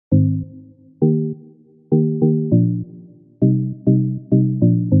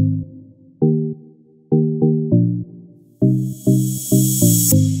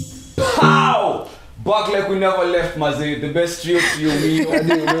left, Maze. The best trio me. But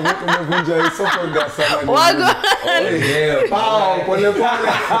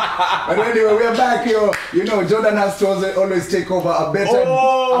anyway, we're back here. You know, Jordan has to always take over a better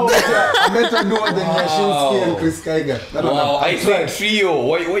duo than Yashinsky and Chris Kaiga. Wow, I said trio.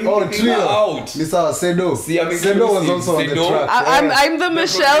 Why you trio out? Mr. Sedo. Sedo was also on the track. I'm the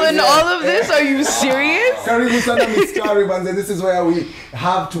Michelle in all of this. Are you serious? Karibu sana Mistari, Banze. This is where we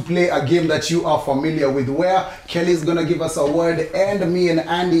have to play a game that you are familiar with, where Kelly is gonna give us a word and me and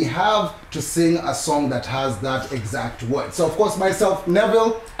Andy have to sing a song that has that exact word. So of course myself,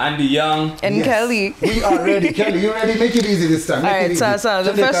 Neville, Andy Young, and Kelly. We are ready. Kelly, you ready? Make it easy this time. Alright, so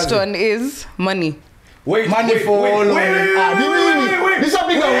the first one is money. Wait. This is a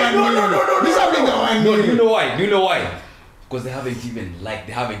bigger one. This is a bigger one. No, you know why? Because they haven't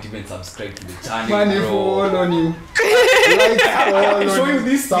even subscribed to the channel. Money fall on you. Likes fall on you.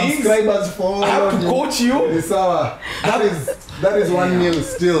 These subscribers fall on you. I have to coach you. It's our, that is 1-0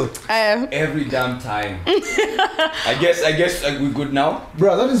 still. Every damn time. I guess we're good now.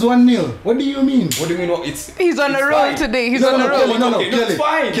 Bro, that is 1-0. What do you mean? What do you mean? He's on a roll today. He's on a roll. No, it's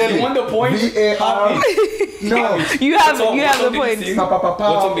fine. Kelly. You want the point? VAR. No. You have the point.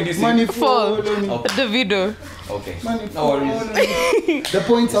 Money fall on you. The video. Okay. Money fall on me. The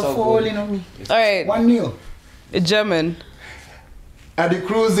points are falling on me. Alright. 1-0. German. Adi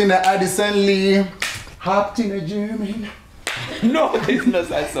Cruz in a Addison Lee. Hopped in a German. No, this is not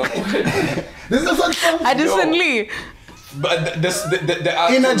that song. This is not song. Addison Lee. But the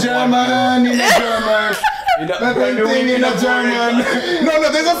in a German. In a German. In a German. No,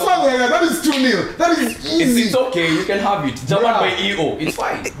 there's a song like that. That is 2-0. That is easy. It's okay. You can have it. German by EO. It's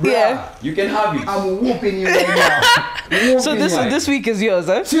fine. Yeah. You can have it. I'm whooping you right now. So this week is yours,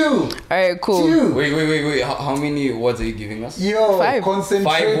 huh? 2. Alright, cool. 2. Wait. How many words are you giving us? Yo, 5.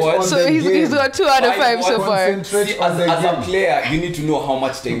 Concentrate 5 words. on So the he's game. got 2 out of 5 so far. See, as a player, you need to know how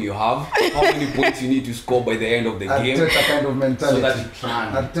much time you have, how many points you need to score by the end of the game. Arteta kind of mentality. So that you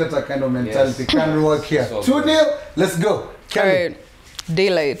can. Arteta kind of mentality. Yes. Can work here. So 2-0. Let's go. Alright.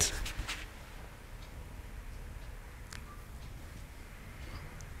 Daylight.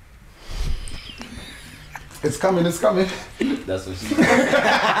 It's coming. That's what she said.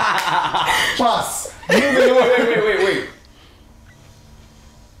 Pass. Wait.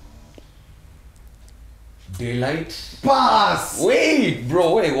 Daylight? Pass. Wait,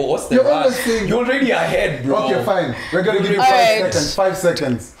 bro. What's the rush? You're already ahead, bro. Okay, fine. We're going to give you 5 seconds. 5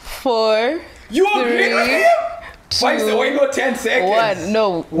 seconds. 4. You agree with him? 5 seconds. Why not 10 seconds? 1.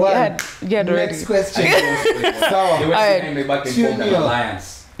 No. 1. You had already. Next question. They went behind my back and formed an 2-0.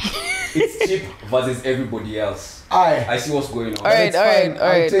 alliance. It's Chip versus everybody else. I see what's going on. Alright.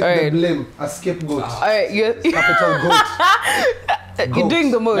 I'll take the blame. A scapegoat. Alright, Capital goat. you're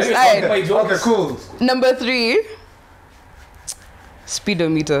doing the most. Okay, Okay, cool. Number 3.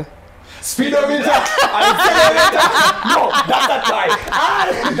 Speedometer. Speedometer. No, that's a tie.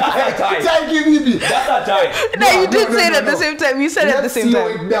 That's a tie. Thank you, Bibi. That's a tie. No, you did say it at the same time. You said it at the same time.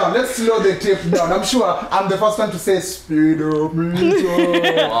 Let's slow it down. Let's slow the tape down. I'm sure I'm the first one to say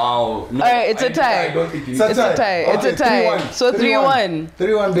speedometer. Wow. No, Alright, it's a tie. I don't think you It's a tie. Okay, It's a tie. 3-1. So 3-1.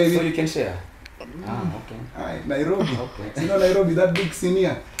 3-1, baby. So you can share. Okay. Alright, Nairobi. Okay. You know Nairobi, that big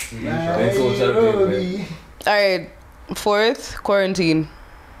senior. Nairobi. Alright, 4th, quarantine.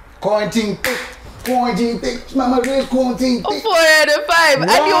 Quarantine, Mama Ray, quarantine. 4 out of 5. Wow.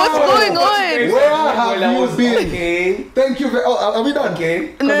 Andy, what's going on? Where have you been? Okay. Thank you. Are we done?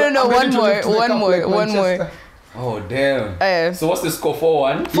 Okay. No. One more. Oh damn. So what's the score?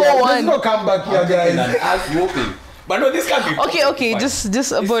 4-1. 4-1. Let's not come back here, guys. An ass whooping. But no, this can't be. Okay.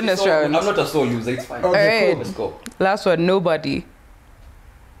 Just a bonus round. I'm not a sole loser. It's fine. Okay, Alright. Let's go. Last one. Nobody.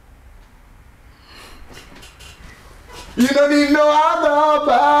 You don't need no other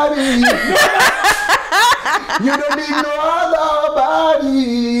body. You don't need no other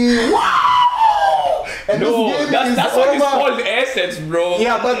body. Wow. And No, this game that's is what it's over. called essence, bro.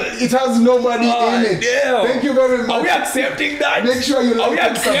 Yeah, but it has nobody in it. Damn. Thank you very much. Are we accepting that? Make sure you Are we like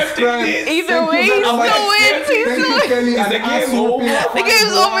and accepting subscribe. this? Either way, he's still wins. Thank you, Kelly. Is And the game over? The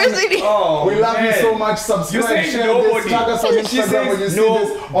game's over, City. Oh, We love you man. so much. Subscribe, You say share nobody. this, tag us on She Instagram when you says see this on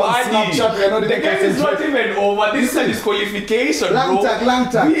nobody. Snapchat. We are not The even game is not concentrating. even over. This is a disqualification, bro. Lang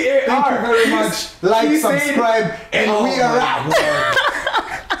tag. Thank you very much. Like, She said- subscribe, and Oh we are my out.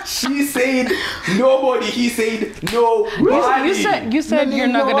 She said nobody. He said nobody. You said you're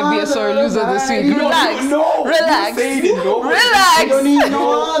not gonna be a sore loser this week. Relax. No. Relax. You said nobody. You don't Relax. need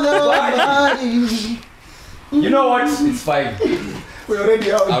no other body. You know what? It's fine. We're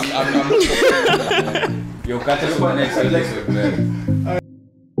already out. I'm Yo, catch us on the next episode, man.